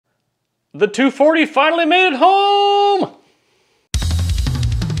The 240 finally made it home!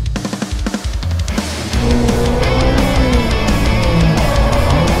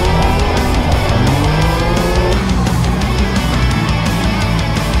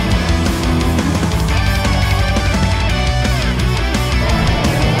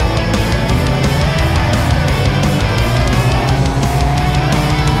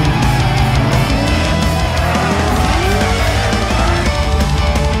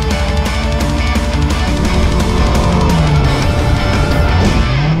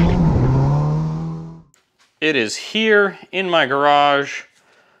 It is here in my garage,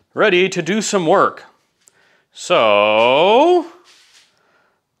 ready to do some work. So,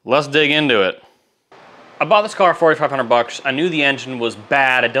 let's dig into it. I bought this car for $4,500. I knew the engine was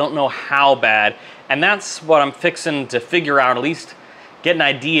bad. I don't know how bad. And that's what I'm fixing to figure out, at least get an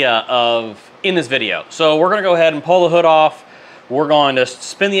idea of in this video. So we're gonna go ahead and pull the hood off. We're going to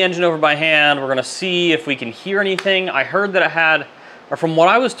spin the engine over by hand. We're gonna see if we can hear anything. I heard that it had, or from what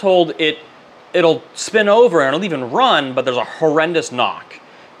I was told, it'll spin over and it'll even run, but there's a horrendous knock.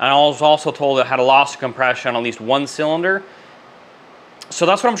 And I was also told it had a loss of compression on at least one cylinder. So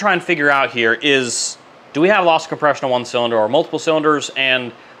that's what I'm trying to figure out here is, do we have loss of compression on one cylinder or multiple cylinders,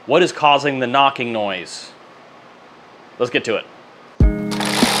 and what is causing the knocking noise? Let's get to it.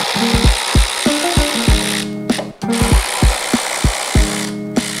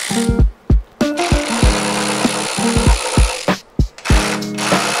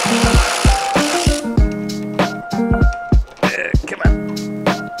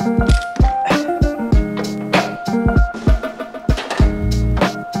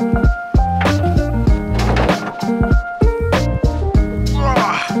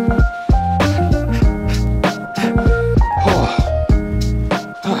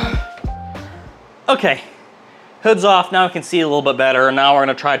 Okay, hood's off, now I can see a little bit better, and now we're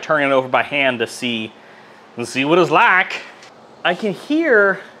gonna try turning it over by hand to see what it's like. I can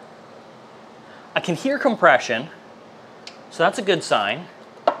hear compression, so that's a good sign.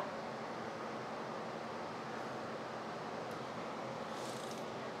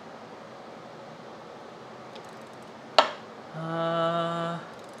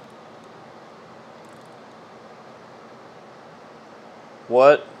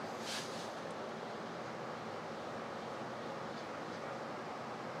 What?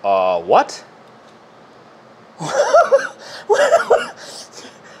 What?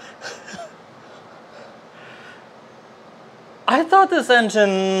 I thought this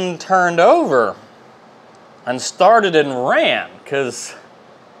engine turned over and started and ran, because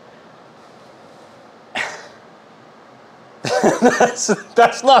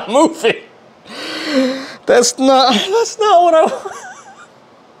that's not moving. That's not what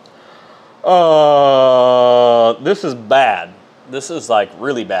I this is bad. This is like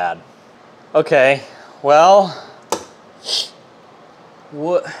really bad. Okay, well,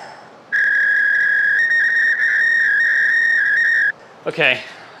 what? Okay,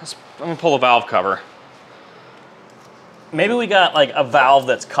 I'm gonna pull the valve cover. Maybe we got like a valve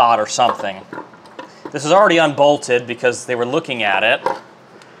that's caught or something. This is already unbolted because they were looking at it.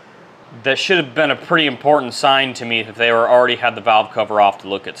 That should have been a pretty important sign to me if they were already had the valve cover off to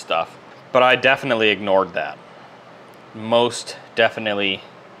look at stuff. But I definitely ignored that. Most definitely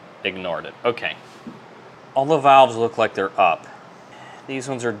ignored it. Okay. All the valves look like they're up. These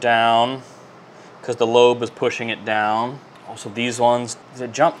ones are down because the lobe is pushing it down. Also these ones, the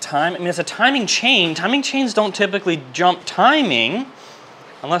jump time, I mean, it's a timing chain. Timing chains don't typically jump timing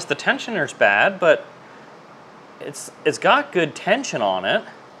unless the tensioner's bad, but it's got good tension on it.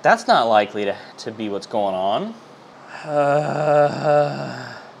 That's not likely to be what's going on.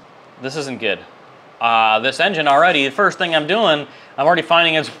 This isn't good. This engine already, the first thing I'm doing, I'm already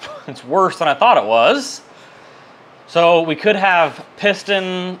finding it's worse than I thought it was. So we could have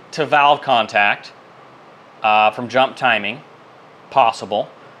piston to valve contact from jump timing, possible.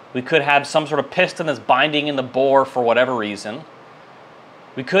 We could have some sort of piston that's binding in the bore for whatever reason.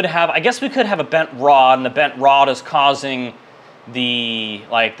 We could have, I guess we could have a bent rod, and the bent rod is causing the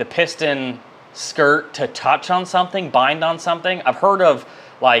piston skirt to touch on something, bind on something. I've heard of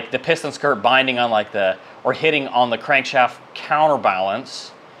like the piston skirt binding on or hitting on the crankshaft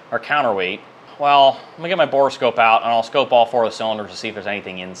counterbalance or counterweight. Well, I'm gonna get my borescope out and I'll scope all four of the cylinders to see if there's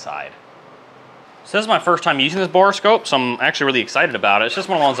anything inside. So this is my first time using this borescope, so I'm actually really excited about it. It's just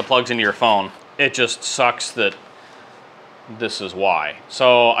one of the ones that plugs into your phone. It just sucks that this is why.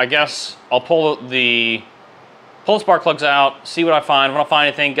 So I guess I'll pull the spark plugs out, see what I find. If I don't find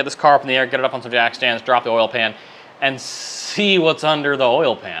anything, get this car up in the air, get it up on some jack stands, drop the oil pan, and see what's under the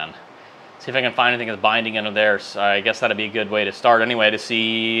oil pan. See if I can find anything that's binding under there. So I guess that'd be a good way to start anyway, to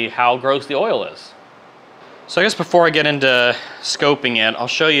see how gross the oil is. So I guess before I get into scoping it, I'll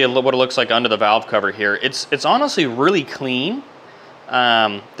show you what it looks like under the valve cover here. It's honestly really clean.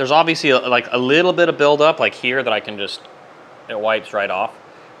 There's obviously like a little bit of buildup like here that I can just, it wipes right off,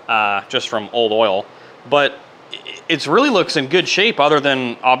 just from old oil. But it really looks in good shape, other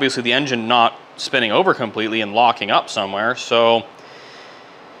than obviously the engine not spinning over completely and locking up somewhere. So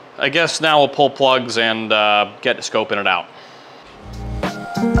I guess now we'll pull plugs and get to scoping it out.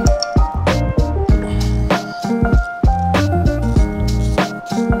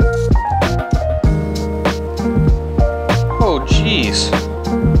 Oh geez.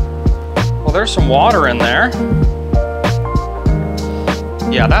 Well, there's some water in there.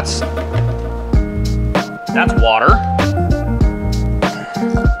 Yeah, that's water.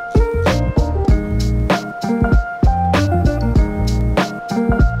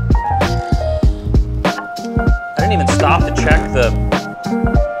 I didn't even stop to check the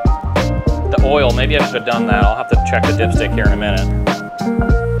oil. Maybe I should have done that. I'll have to check the dipstick here in a minute.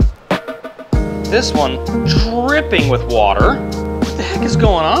 This one dripping with water. What the heck is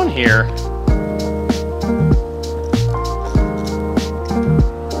going on here?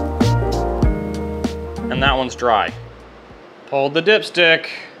 And that one's dry. Pulled the dipstick.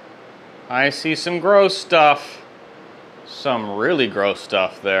 I see some gross stuff. Some really gross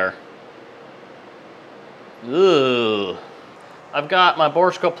stuff there. Ugh. I've got my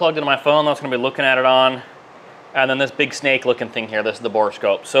borescope plugged into my phone. That's going to be looking at it on. And then this big snake looking thing here, this is the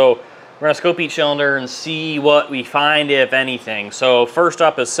borescope. So we're going to scope each cylinder and see what we find, if anything. So first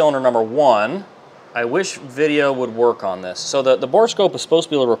up is cylinder number 1. I wish video would work on this. So the borescope is supposed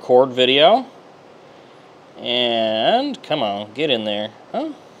to be able to record video. And come on, get in there.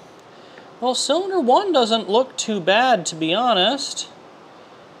 Huh? Well, cylinder 1 doesn't look too bad, to be honest.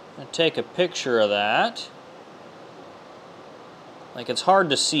 I'll take a picture of that. Like, it's hard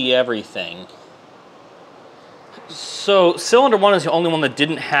to see everything. So cylinder 1 is the only one that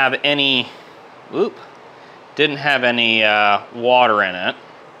didn't have any, water in it,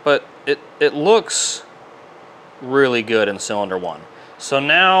 but it looks really good in cylinder 1. So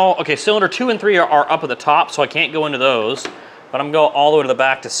now, okay, cylinder 2 and 3 are up at the top, so I can't go into those, but I'm going to go all the way to the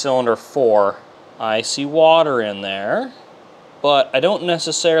back to cylinder 4. I see water in there, but I don't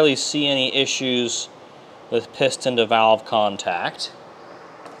necessarily see any issues with piston to valve contact.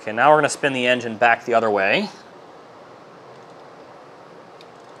 Okay, now we're going to spin the engine back the other way.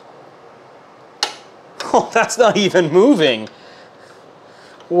 Oh, that's not even moving.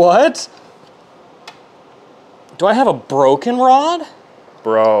 What? Do I have a broken rod?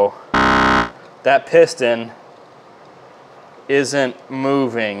 Bro, that piston isn't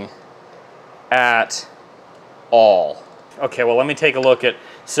moving at all. Okay, well, let me take a look at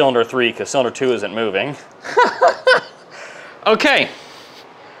cylinder 3, because cylinder 2 isn't moving. Okay,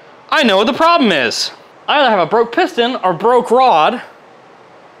 I know what the problem is. I either have a broke piston or broke rod,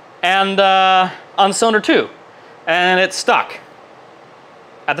 and on cylinder 2, and it's stuck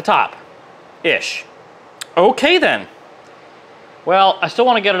at the top-ish. Okay then. Well, I still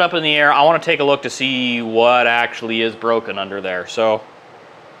want to get it up in the air. I want to take a look to see what actually is broken under there. So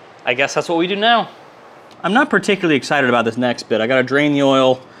I guess that's what we do now. I'm not particularly excited about this next bit. I got to drain the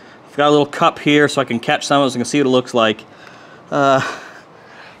oil. I've got a little cup here so I can catch some of it so I can see what it looks like. I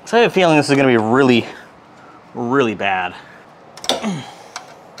have a feeling this is going to be really, really bad.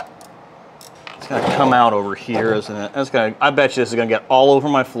 It's going to come out over here, isn't it? I bet you this is going to get all over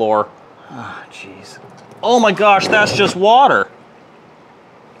my floor. Ah, jeez. Oh my gosh, that's just water.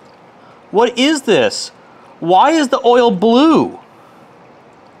 What is this? Why is the oil blue?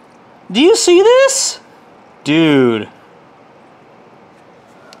 Do you see this? Dude.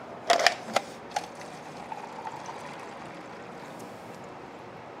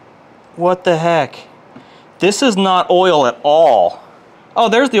 What the heck? This is not oil at all. Oh,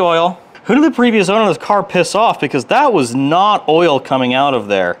 there's the oil. Who did the previous owner of this car piss off? Because that was not oil coming out of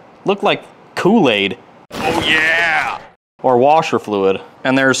there. Looked like Kool-Aid. Oh yeah! Or washer fluid.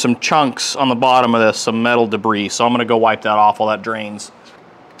 And there's some chunks on the bottom of this, some metal debris. So I'm gonna go wipe that off while that drains.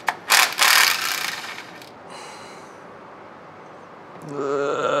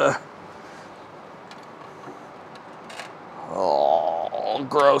 Oh,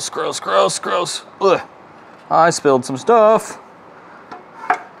 gross, gross, gross, gross. Ugh. I spilled some stuff.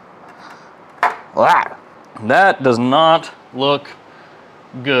 Ah, that does not look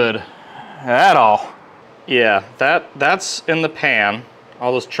good at all. Yeah, that's in the pan,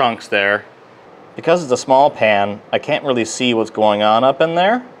 all those chunks there. Because it's a small pan, I can't really see what's going on up in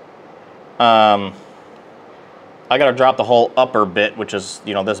there. I I gotta drop the whole upper bit, which is,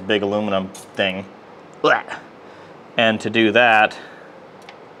 you know, this big aluminum thing. And to do that,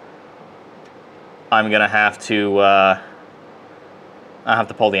 I'm gonna have to, I have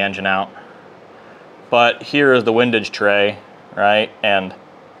to pull the engine out. But here is the windage tray, right? And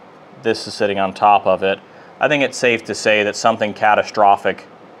this is sitting on top of it. I think it's safe to say that something catastrophic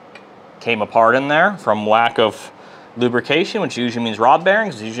came apart in there from lack of lubrication, which usually means rod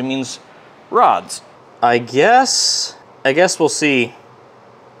bearings, which usually means rods. I guess we'll see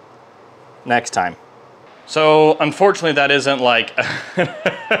next time. So unfortunately that isn't like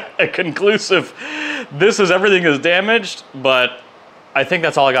a conclusive, this is everything is damaged, but I think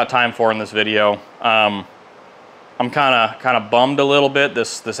that's all I got time for in this video. I'm kind of bummed a little bit.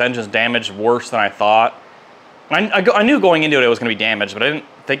 This engine's damaged worse than I thought. I knew going into it was going to be damaged, but I didn't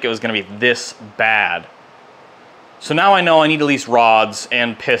think it was going to be this bad. So now I know I need at least rods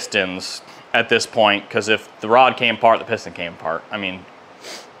and pistons at this point, because if the rod came apart, the piston came apart. I mean,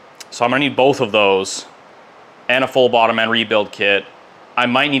 so I'm going to need both of those and a full bottom end rebuild kit. I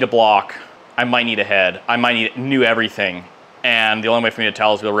might need a block. I might need a head. I might need new everything. And the only way for me to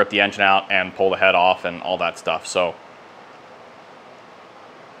tell is we'll rip the engine out and pull the head off and all that stuff. So,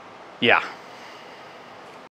 yeah.